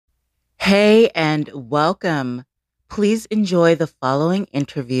Hey, and welcome. Please enjoy the following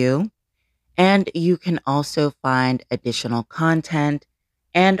interview, and you can also find additional content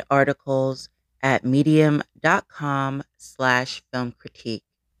and articles at medium.com/film critique.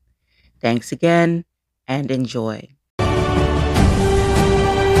 Thanks again and enjoy.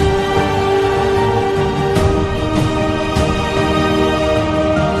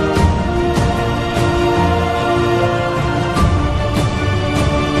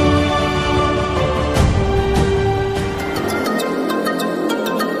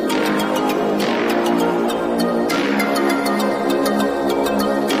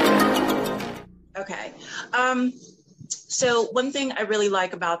 Okay. Um, so one thing I really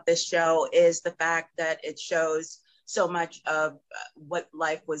like about this show is the fact that it shows so much of what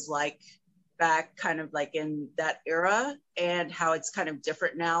life was like back kind of like in that era and how it's kind of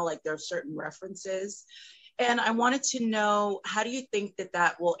different now. Like there are certain references. And I wanted to know, how do you think that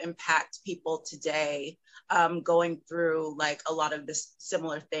that will impact people today going through like a lot of this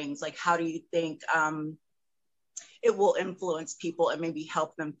similar things? Like, how do you think it will influence people and maybe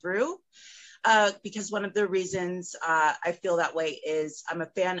help them through? Because one of the reasons I feel that way is I'm a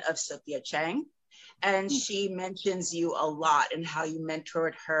fan of Sophia Chang, and she mentions you a lot and how you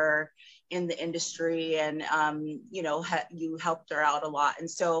mentored her in the industry, and you helped her out a lot. And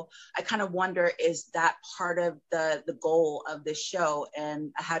so I kind of wonder, is that part of the goal of this show,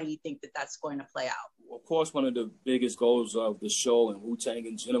 and how do you think that that's going to play out? Of course, one of the biggest goals of the show and Wu-Tang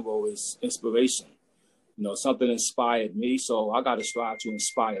in general is inspiration. Something inspired me, so I got to strive to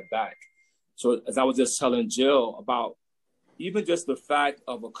inspire back. So as I was just telling Jill about even just the fact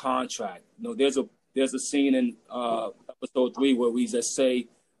of a contract, there's a scene in episode 3 where we just say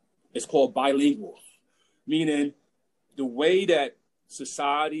it's called bilingual, meaning the way that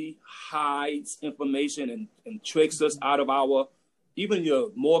society hides information and tricks us out of even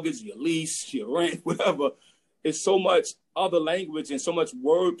your mortgage, your lease, your rent, whatever. It's so much other language and so much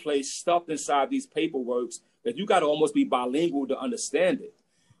wordplay stuffed inside these paperworks that you got to almost be bilingual to understand it.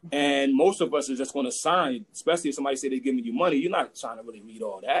 And most of us are just going to sign, especially if somebody say they're giving you money. You're not trying to really read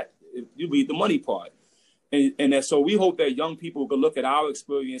all that. You read the money part. And so we hope that young people can look at our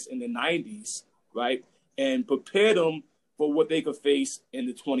experience in the 90s, right, and prepare them for what they could face in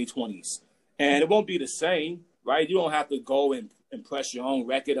the 2020s. And it won't be the same, right? You don't have to go and press your own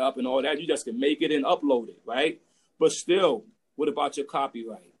record up and all that. You just can make it and upload it, right? But still, what about your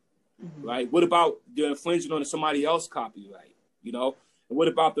copyright, right? What about the infringement on somebody else's copyright, And what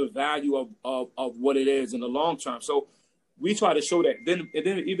about the value of what it is in the long term? So we try to show that. Then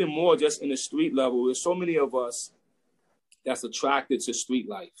even more just in the street level, there's so many of us that's attracted to street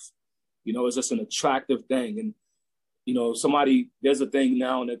life. It's just an attractive thing. And, there's a thing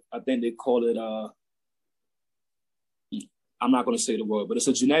now that I think they call it, I'm not going to say the word, but it's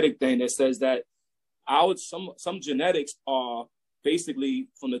a genetic thing that says that some genetics are basically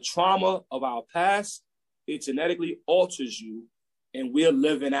from the trauma of our past. It genetically alters you, and we're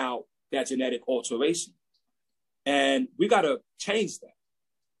living out that genetic alteration. And we got to change that.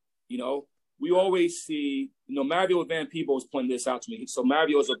 We always see, Mario Van Peebles pointed this out to me. So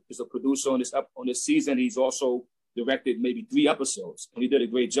Mario is a producer on this season. He's also directed maybe 3 episodes, and he did a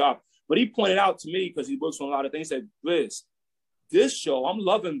great job. But he pointed out to me, because he works on a lot of things, that Grizz, this show, I'm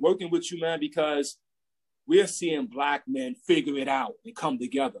loving working with you, man, because we're seeing Black men figure it out and come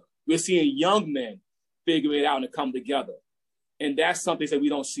together. We're seeing young men figure it out and come together. And that's something that we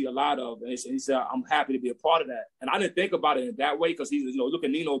don't see a lot of. And he said, I'm happy to be a part of that. And I didn't think about it in that way, because look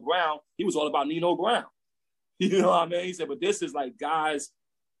at Nino Brown. He was all about Nino Brown. You know what I mean? He said, but this is like guys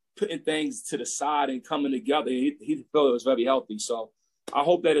putting things to the side and coming together. And he felt it was very healthy. So I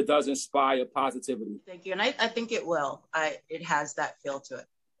hope that it does inspire positivity. Thank you. And I think it will. It has that feel to it.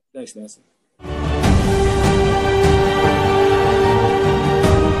 Thanks, Nancy.